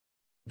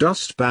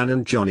Dustban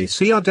and Johnny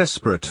C are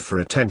desperate for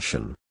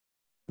attention.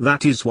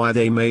 That is why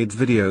they made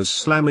videos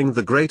slamming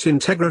the great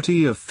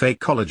integrity of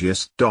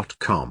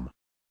Fakeologist.com.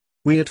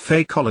 We at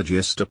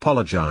Fakeologist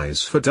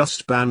apologize for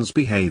Dustban's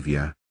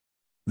behavior.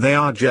 They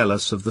are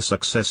jealous of the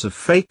success of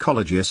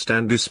Fakeologist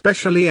and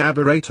especially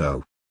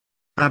Irato.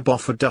 AB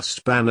offered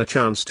Dustban a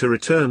chance to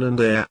return and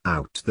air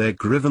out their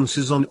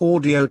grievances on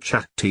audio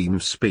chat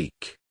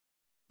TeamSpeak.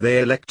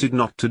 They elected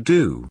not to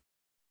do.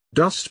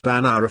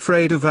 Dustban are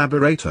afraid of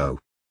Irato.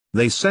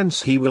 They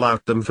sense he will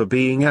out them for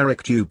being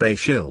Eric Dubé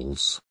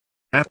shills.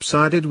 AB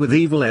sided with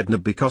Evil Edna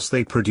because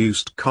they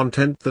produced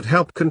content that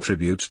helped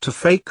contribute to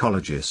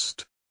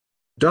Fakeologist.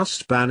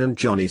 Dustban and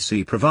Johnny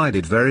C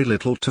provided very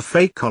little to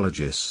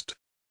Fakeologist.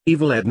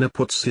 Evil Edna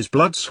puts his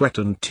blood, sweat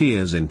and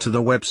tears into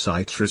the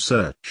website's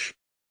research.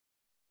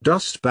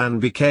 Dustban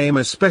became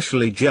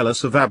especially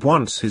jealous of AB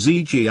once his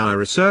EGI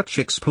research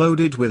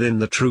exploded within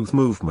the truth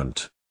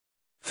movement.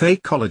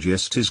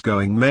 Fakeologist is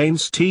going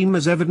mainstream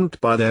as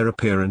evident by their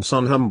appearance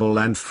on Humble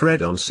and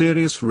Fred on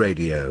Sirius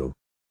Radio.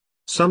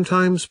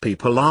 Sometimes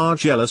people are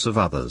jealous of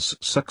others'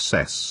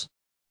 success.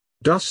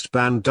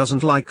 Dustban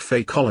doesn't like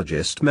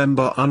Fakeologist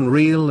member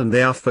Unreal, and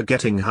they are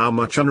forgetting how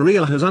much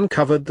Unreal has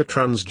uncovered the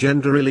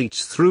transgender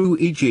elites through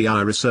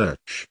EGI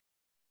research.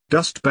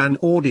 Dustban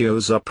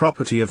audios are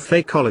property of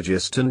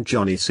Fakeologist and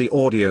Johnny C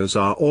audios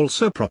are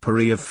also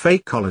property of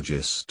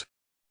Fakeologist.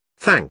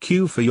 Thank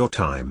you for your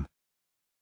time.